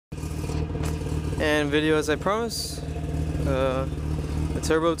and video as I promised. The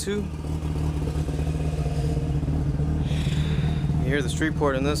Turbo 2. You hear the street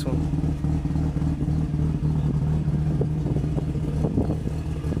port in this one.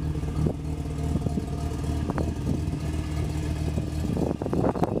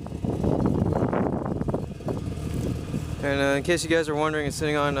 And in case you guys are wondering, it's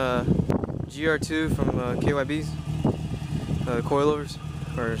sitting on GR2 from KYB's, coilovers,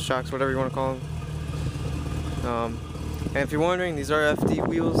 or shocks, whatever you want to call them. And if you're wondering, these are FD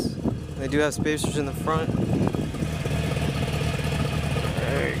wheels. They do have spacers in the front.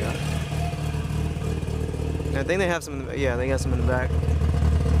 There you go. And I think they have some in the, yeah, they got some in the back.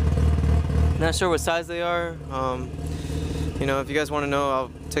 Not sure what size they are. You know, if you guys want to know,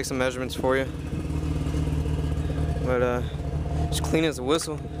 I'll take some measurements for you. But just clean as a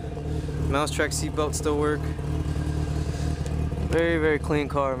whistle. Mousetrack seatbelts still work. Very, very clean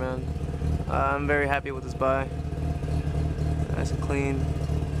car, man. I'm very happy with this buy. Nice and clean.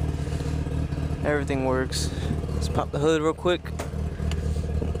 Everything works. Let's pop the hood real quick.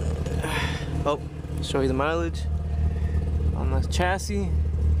 Oh, show you the mileage on the chassis.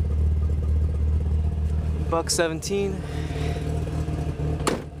 $1.17.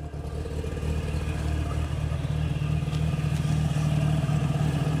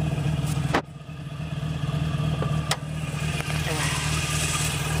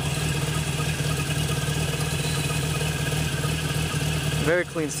 Very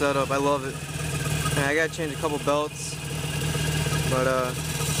clean setup, I love it. And I gotta change a couple belts, but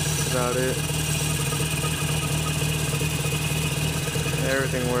that's about it.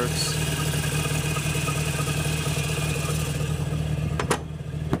 Everything works.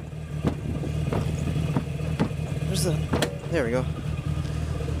 Where's the, there we go.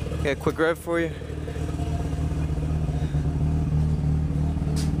 Got a quick rev for you.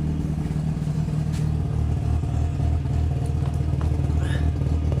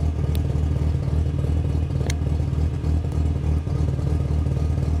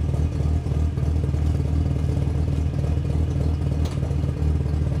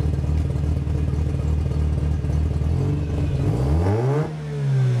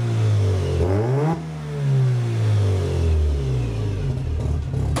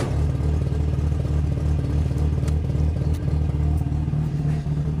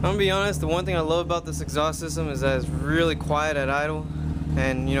 I'm gonna be honest, the one thing I love about this exhaust system is that it's really quiet at idle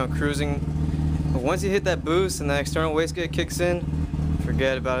and, you know, cruising. But once you hit that boost and that external wastegate kicks in,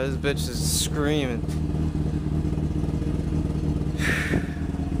 forget about it. This bitch is screaming.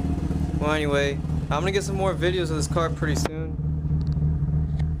 Well, anyway, I'm gonna get some more videos of this car pretty soon.